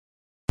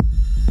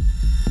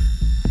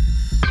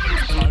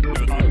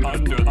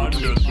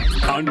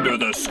Under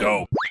the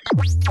Scope.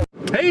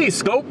 Hey,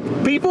 Scope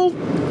people!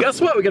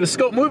 Guess what? We got a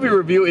Scope movie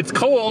review. It's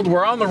cold.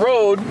 We're on the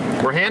road.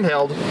 We're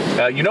handheld.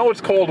 You know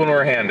it's cold when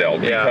we're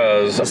handheld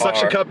because the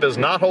suction cup is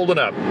not holding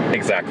up.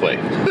 Exactly.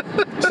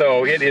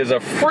 So it is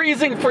a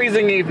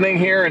freezing evening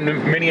here in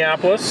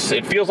Minneapolis.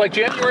 It feels like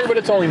January, but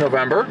it's only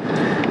November.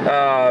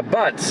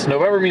 But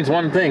November means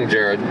one thing,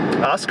 Jared.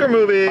 Oscar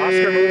movies.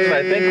 Oscar movies.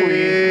 I think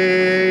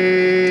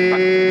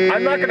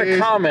I'm not going to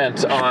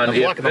comment on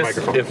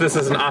if this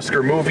is an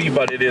Oscar movie,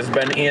 but it has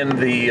been in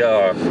the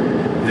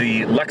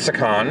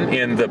lexicon,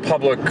 in the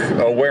public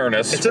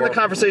awareness. It's in the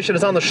conversation.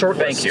 It's on the short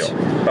list. Thank you.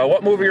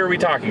 What movie are we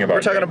talking about?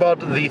 We're talking about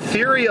The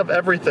Theory of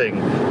Everything,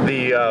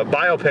 the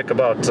biopic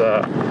about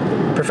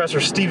Professor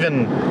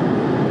Stephen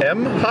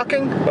M.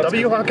 Hawking?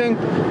 W. Hawking?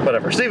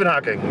 Whatever. Stephen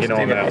Hawking, you know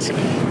him as.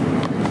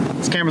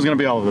 This camera's going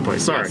to be all over the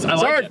place. Sorry.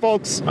 Yes, Sorry,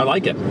 folks. I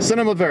like it.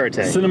 Cinema verite.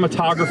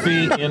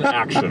 Cinematography in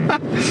action.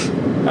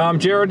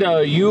 Jared,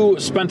 you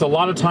spent a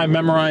lot of time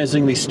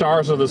memorizing the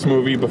stars of this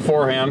movie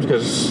beforehand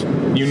because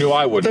you knew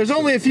I would. There's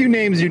only a few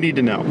names you need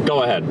to know.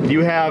 Go ahead.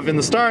 You have, in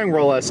the starring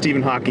role as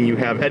Stephen Hawking, you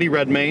have Eddie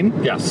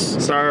Redmayne.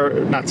 Yes.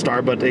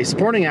 But a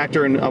supporting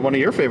actor in one of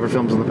your favorite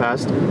films in the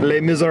past,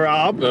 Les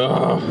Miserables.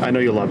 Ugh. I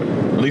know you love it.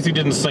 At least he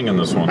didn't sing in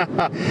this one.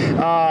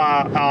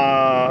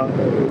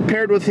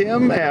 Paired with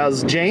him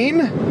as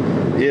Jane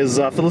is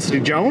Felicity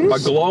Jones. A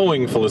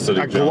glowing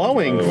Felicity Jones. A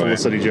glowing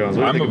Felicity Jones.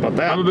 What do you think about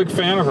that? I'm a big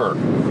fan of her.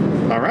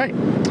 All right.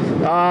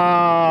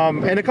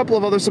 And a couple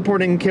of other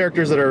supporting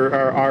characters that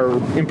are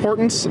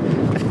important.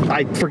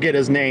 I forget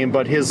his name,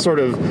 but his sort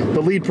of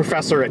the lead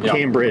professor at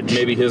Cambridge.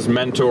 Maybe his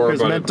mentor.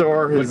 But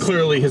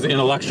clearly his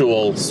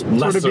intellectual lesser.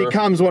 Sort of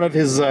becomes one of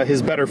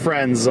his better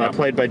friends,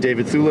 played by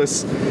David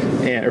Thewlis.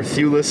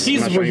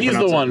 He's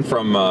the one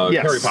from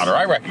Harry Potter.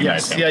 I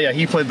recognize him. Yeah.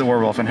 He played the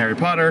werewolf in Harry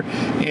Potter.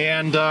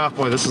 And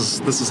boy, this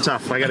is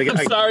tough. I gotta get.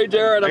 I'm sorry,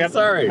 Jared. I'm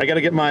sorry. I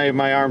gotta get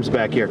my arms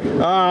back here.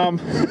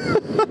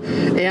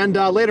 And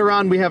later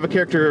on, we have a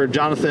character,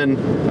 Jonathan,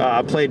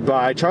 played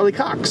by Charlie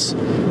Cox,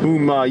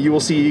 whom you will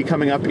see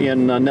coming up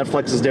in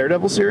Netflix's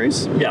Daredevil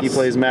series. Yes. He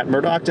plays Matt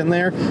Murdock in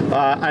there.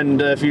 And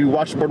if you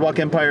watch Boardwalk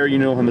Empire, you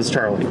know him as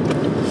Charlie.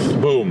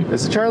 Boom.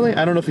 Is it Charlie?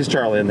 I don't know if he's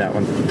Charlie in that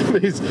one.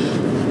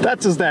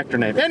 That's his actor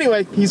name.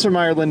 Anyway, he's from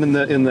Ireland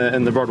in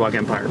the Boardwalk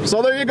Empire.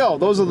 So there you go.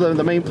 Those are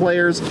the main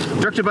players.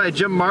 Directed by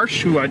Jim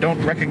Marsh, who I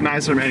don't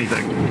recognize from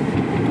anything.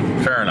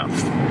 Fair enough.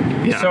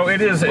 Yeah. So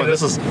it is. Well,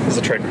 this is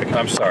a trademark.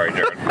 I'm sorry,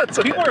 Jared.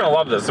 Okay. People are going to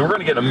love this. We're going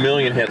to get a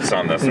million hits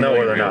on this. No,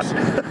 they're not.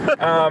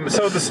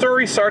 So the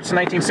story starts in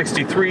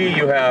 1963.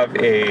 You have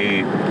a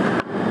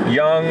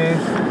young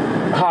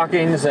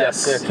Hawkings at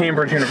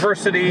Cambridge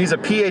University. He's a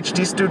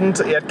PhD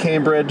student at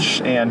Cambridge,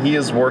 and he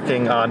is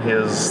working on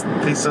his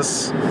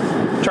thesis.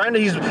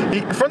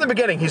 From the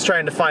beginning, he's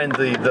trying to find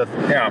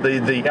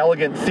the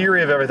elegant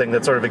theory of everything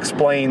that sort of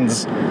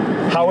explains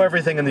how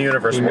everything in the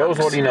universe works. He knows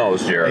what he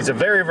knows, Jared. He's a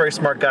very, very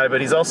smart guy, but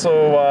he's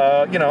also,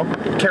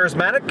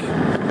 charismatic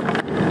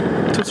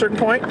to a certain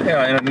point.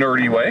 Yeah, in a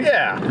nerdy way.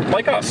 Yeah.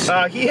 Like us.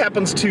 He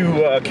happens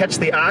to catch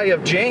the eye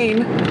of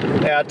Jane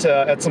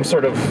at some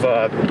sort of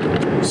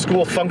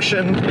school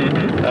function.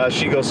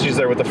 Mm-hmm. She's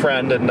there with a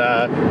friend, and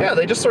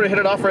they just sort of hit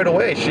it off right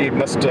away. She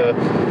must,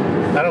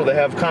 I don't know, they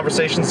have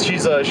conversations.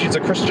 She's a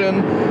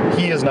Christian.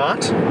 He is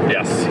not.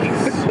 Yes.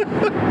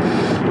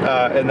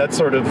 And that's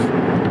sort of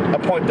a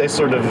point they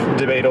sort of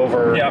debate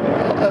over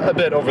a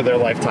bit over their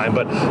lifetime.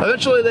 But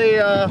eventually they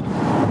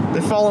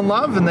fall in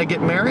love and they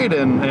get married,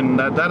 and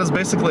that is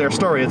basically our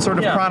story. It sort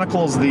of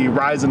chronicles the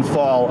rise and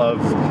fall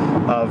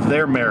of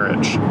their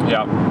marriage.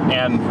 Yeah.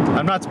 And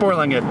I'm not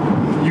spoiling it.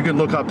 You can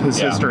look up his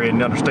history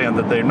and understand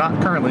that they're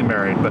not currently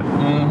married, but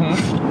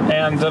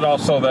and it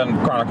also then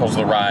chronicles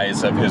the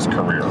rise of his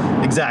career.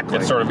 Exactly.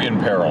 It's sort of in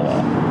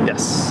parallel.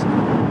 Yes.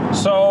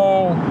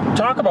 So,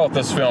 talk about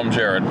this film,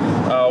 Jared.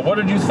 What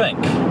did you think?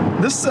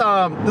 This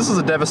is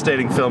a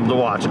devastating film to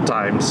watch at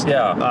times.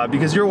 Yeah.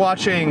 Because you're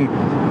watching.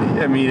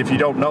 I mean, if you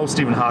don't know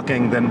Stephen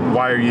Hawking, then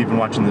why are you even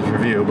watching this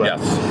review? But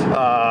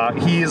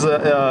he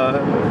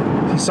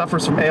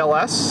suffers from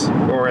ALS,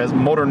 or as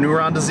motor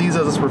neuron disease,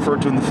 as it's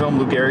referred to in the film,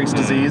 Lou Gehrig's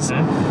disease.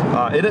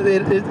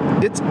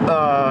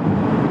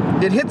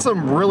 It hits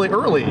him really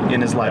early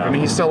in his life. I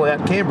mean, he's still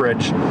at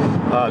Cambridge,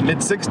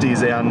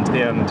 mid-60s,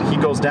 and he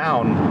goes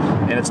down,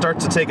 and it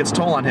starts to take its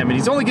toll on him. And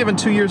he's only given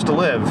 2 years to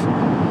live,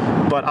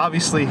 but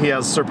obviously he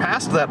has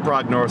surpassed that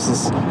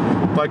prognosis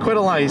by quite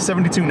a lot. He's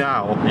 72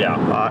 now.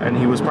 Yeah. And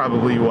he was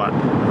probably,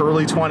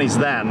 early 20s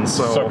then.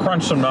 So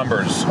crunch some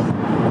numbers.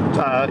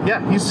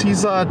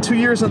 He's 2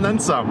 years and then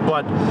some.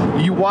 But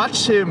you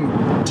watch him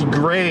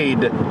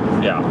degrade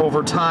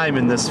over time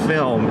in this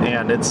film,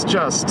 and it's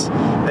just...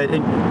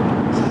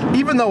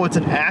 even though it's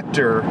an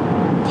actor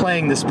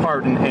playing this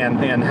part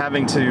and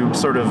having to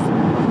sort of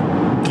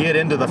get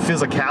into the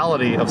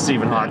physicality of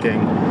Stephen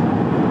Hawking,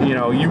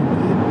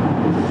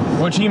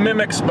 which he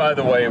mimics, by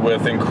the way,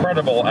 with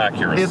incredible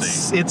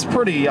accuracy. It's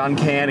pretty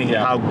uncanny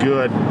how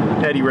good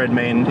Eddie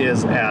Redmayne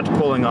is at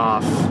pulling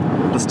off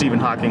the Stephen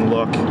Hawking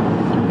look,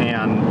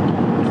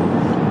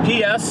 and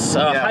he yes,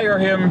 hire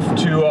him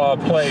to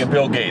play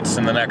Bill Gates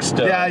in the next.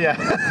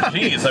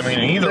 Geez, I mean,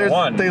 either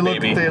one. They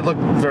look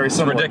very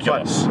similar. It's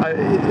ridiculous. But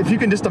if you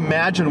can just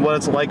imagine what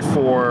it's like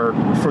for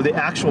the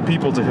actual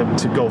people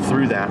to go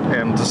through that,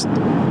 and just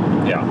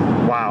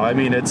wow. I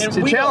mean, it's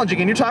challenging,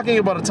 and you're talking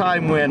about a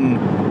time when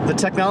the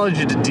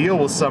technology to deal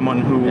with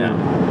someone who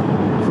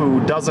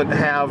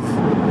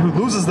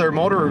loses their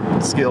motor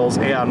skills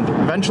and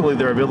eventually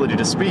their ability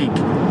to speak.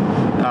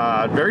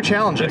 Very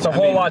challenging. It's a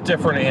whole lot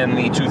different in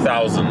the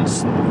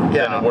 2000s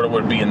than what it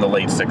would be in the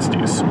late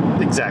 60s.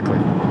 Exactly.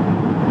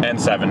 And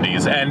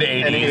 70s and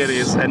 80s. And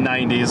 80s and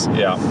 90s.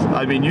 Yeah.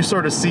 I mean, you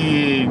sort of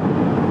see...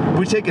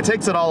 It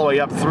takes it all the way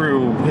up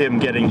through him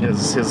getting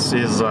his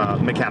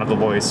mechanical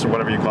voice, or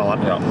whatever you call it,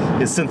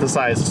 his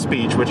synthesized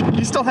speech, which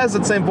he still has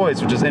that same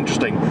voice, which is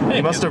interesting.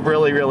 He must have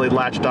really, really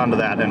latched onto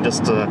that and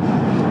just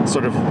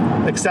sort of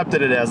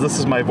accepted it as, this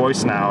is my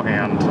voice now,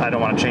 and I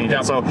don't want to change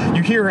it. So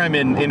you hear him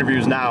in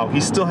interviews now,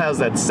 he still has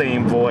that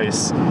same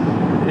voice.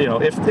 You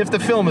know, if the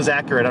film is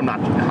accurate, I'm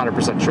not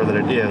 100% sure that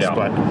it is,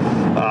 but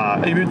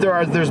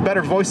there's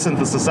better voice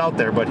synthesis out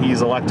there, but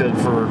he's elected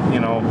for,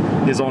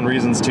 his own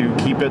reasons to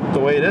keep it the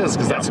way it is,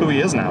 because that's who he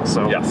is now.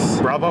 So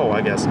bravo,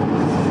 I guess.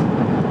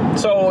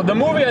 So the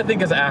movie, I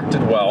think, is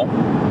acted well.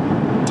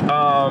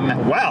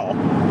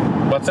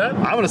 What's that?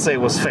 I'm going to say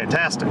it was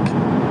fantastic.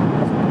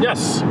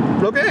 Yes.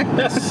 Okay.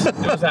 Yes, it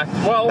was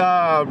acted well.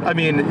 I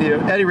mean,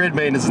 Eddie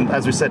Redmayne is,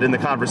 as we said, in the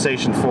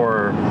conversation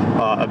for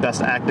a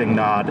Best Acting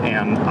nod,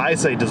 and I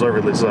say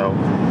deservedly so.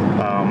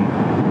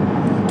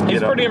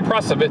 He's pretty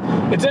impressive.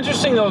 It's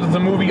interesting, though, that the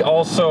movie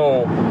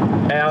also,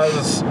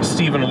 as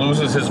Stephen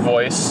loses his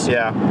voice,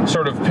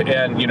 sort of,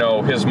 and,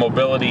 his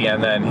mobility,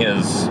 and then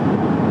his...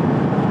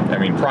 I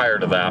mean, prior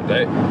to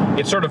that,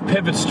 it sort of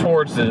pivots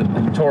towards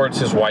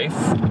his wife,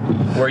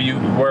 where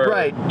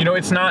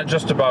it's not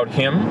just about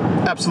him.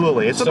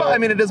 Absolutely, it is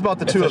about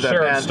the two of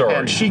them,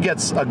 and she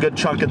gets a good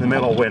chunk in the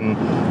middle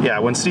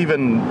when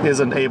Stephen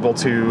isn't able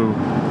to,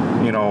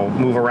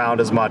 move around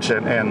as much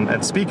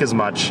and speak as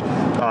much.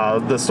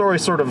 The story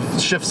sort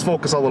of shifts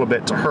focus a little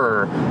bit to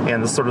her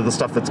and the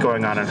stuff that's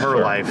going on in her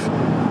life.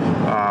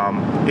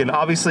 And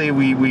obviously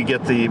we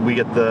get the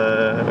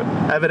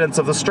evidence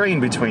of the strain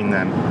between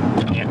them,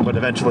 what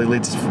eventually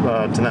leads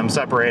to them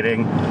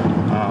separating.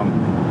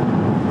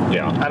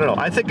 I don't know.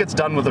 I think it's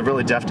done with a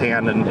really deft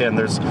hand, and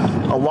there's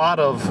a lot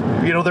of,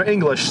 they're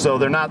English, so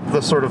they're not the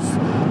sort of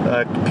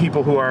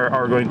people who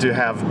are going to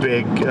have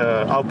big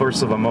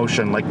outbursts of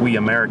emotion like we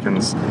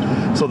Americans.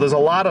 So there's a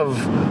lot of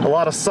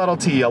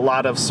subtlety, a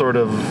lot of sort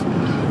of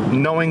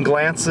knowing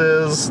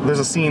glances. There's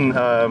a scene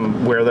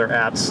where they're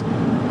at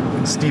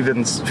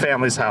Stephen's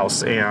family's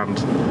house, and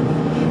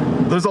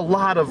there's a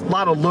lot of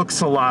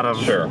looks, a lot of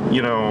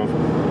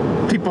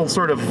people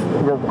sort of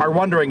are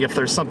wondering if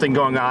there's something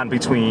going on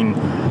between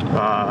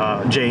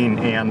Jane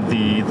and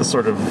the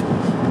sort of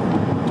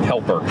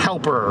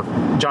helper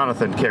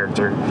Jonathan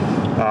character.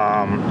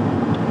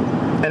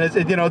 And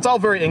it's all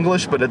very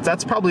English, but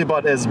that's probably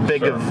about as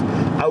big of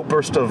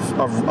outburst of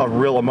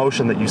real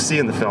emotion that you see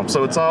in the film.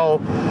 So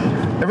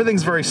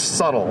everything's very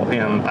subtle,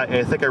 and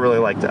I think I really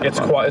like that. It's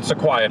a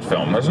quiet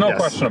film. There's no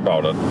question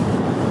about it.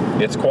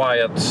 It's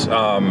quiet.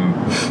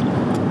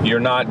 You're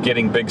not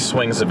getting big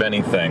swings of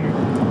anything.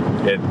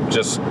 It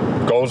just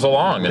goes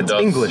along. It's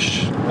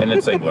English. And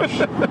it's English.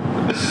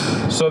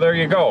 So there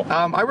you go.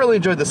 I really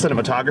enjoyed the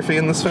cinematography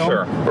in this film.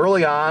 Sure.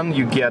 Early on,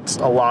 you get there's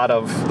a lot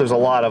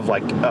of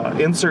like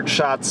insert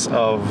shots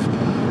of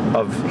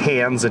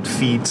hands and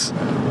feet,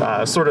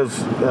 sort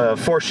of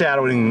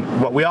foreshadowing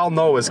what we all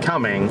know is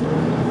coming.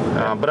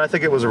 But I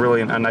think it was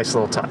a nice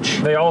little touch.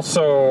 They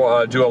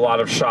also do a lot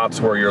of shots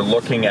where you're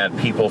looking at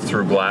people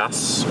through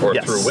glass or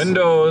through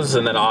windows,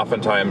 and then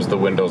oftentimes the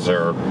windows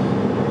are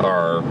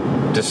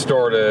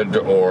distorted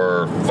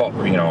or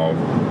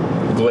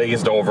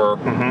glazed over.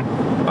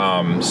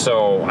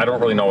 So I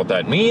don't really know what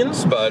that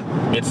means, but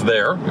it's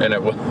there, and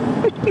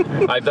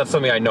that's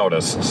something I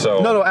noticed. So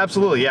no,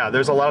 absolutely, yeah.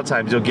 There's a lot of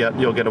times you'll get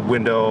a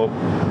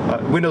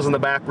windows in the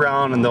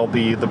background, and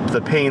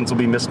the panes will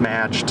be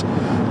mismatched.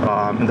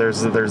 And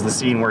there's the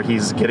scene where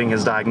he's getting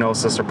his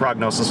diagnosis or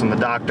prognosis from the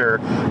doctor,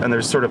 and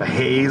there's sort of a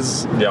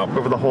haze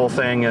over the whole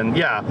thing, and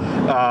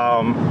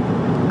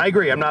I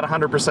agree. I'm not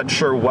 100%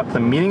 sure what the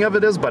meaning of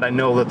it is, but I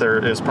know that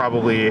there is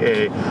probably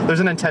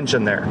there's an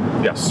intention there.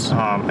 Yes.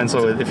 And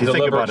so if you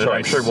think about it,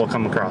 I'm sure we'll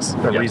come across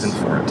a reason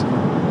for it.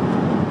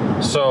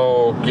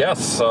 So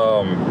yes,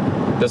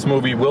 this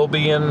movie will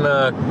be in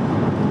the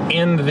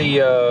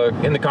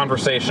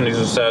conversation, as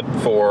you said,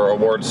 for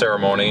award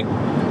ceremony.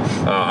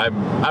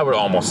 I would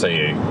almost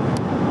say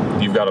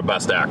you've got a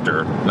Best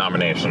Actor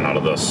nomination out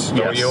of this,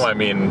 don't you? I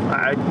mean,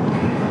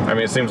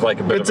 it seems like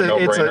a bit of a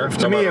no-brainer.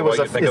 To me,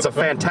 it's a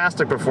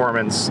fantastic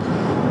performance.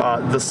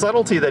 The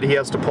subtlety that he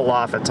has to pull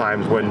off at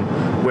times when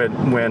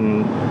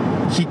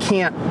he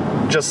can't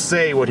just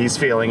say what he's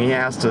feeling, he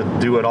has to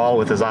do it all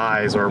with his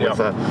eyes or with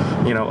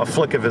a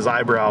flick of his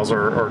eyebrows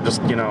or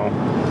just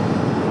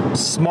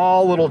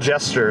small little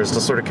gestures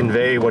to sort of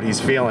convey what he's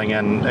feeling,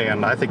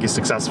 and I think he's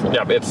successful.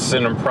 Yeah, it's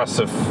an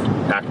impressive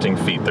acting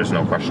feat. There's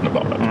no question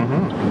about it.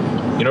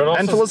 You know what else?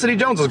 And Felicity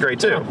Jones is great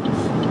too.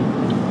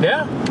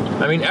 Yeah.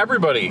 I mean,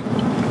 everybody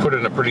put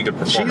in a pretty good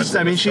performance.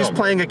 She's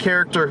playing a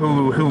character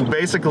who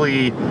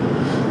basically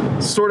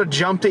sort of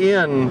jumped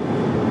in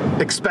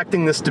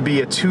expecting this to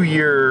be a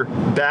 2-year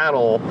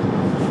battle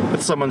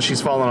with someone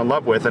she's fallen in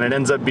love with, and it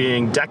ends up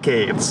being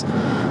decades.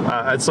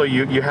 And so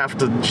you have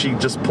to, she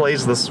just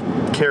plays this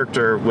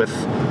character with,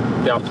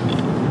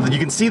 you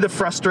can see the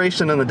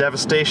frustration and the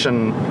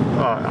devastation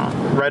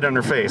right on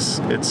her face.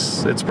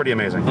 It's pretty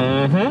amazing.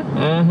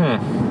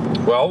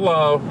 Well,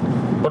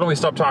 why don't we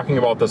stop talking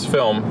about this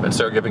film and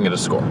start giving it a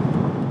score?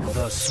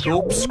 The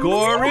Scope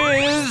score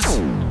is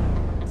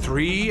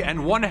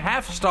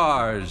 3.5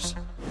 stars.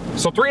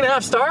 So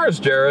 3.5 stars,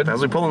 Jared.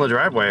 As we pull in the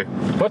driveway.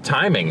 What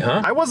timing,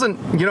 huh? I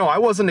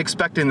wasn't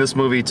expecting this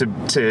movie to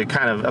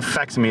kind of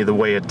affect me the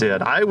way it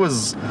did. I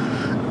was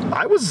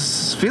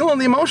feeling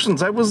the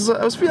emotions. I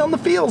was feeling the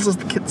feels, as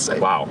the kids say.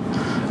 Wow.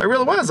 I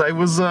really was. I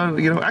was,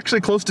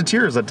 actually close to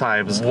tears at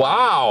times.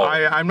 Wow.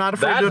 I'm not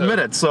afraid to admit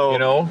it. So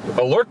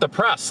alert the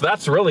press.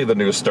 That's really the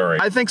news story.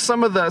 I think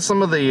some of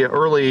the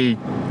early,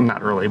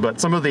 not early, but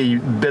some of the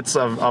bits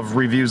of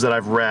reviews that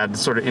I've read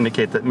sort of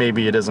indicate that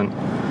maybe it isn't.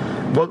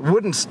 What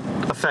wouldn't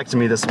affect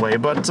me this way,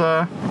 but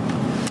I'm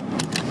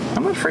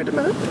not afraid to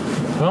admit it.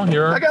 Well,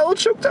 I got a little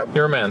choked up.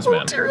 You're a man's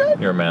man. Teary-eyed.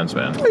 You're a man's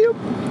man. Yep.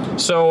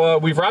 So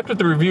we've wrapped up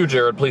the review,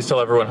 Jared. Please tell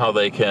everyone how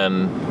they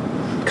can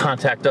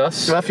contact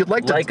us. Well, if you'd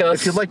like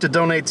to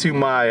donate to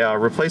my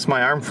replace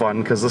my arm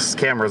fund, because this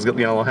camera is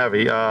getting a little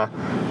heavy. No,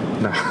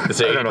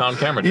 it's an 80-pound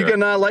camera. You can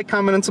like,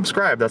 comment, and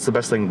subscribe. That's the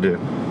best thing to do.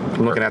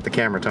 I'm looking at the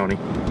camera, Tony.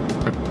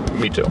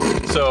 Me too.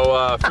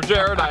 So for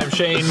Jared, I am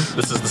Shane.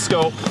 This is The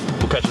Scope.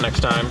 We'll catch you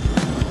next time.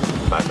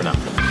 Bye for now.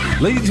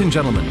 Ladies and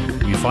gentlemen,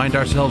 we find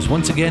ourselves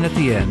once again at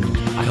the end.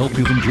 I hope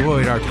you've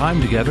enjoyed our time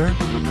together.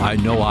 I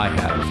know I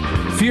have.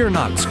 Fear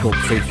not, Scope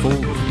faithful.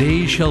 The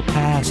days shall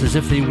pass as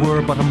if they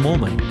were but a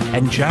moment,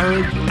 and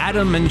Jared,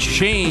 Adam, and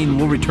Shane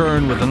will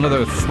return with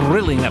another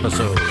thrilling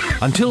episode.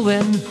 Until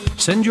then,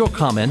 send your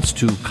comments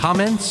to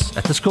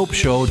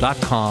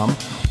comments@thescopeshow.com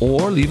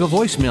or leave a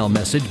voicemail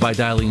message by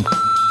dialing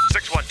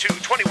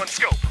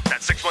 612-21-SCOPE.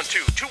 That's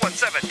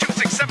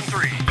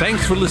 612-217-2673.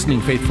 Thanks for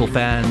listening, faithful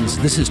fans.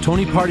 This is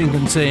Tony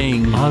Partington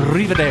saying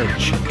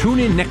arrivederci. Tune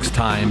in next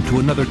time to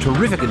another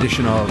terrific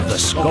edition of The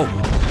Scope.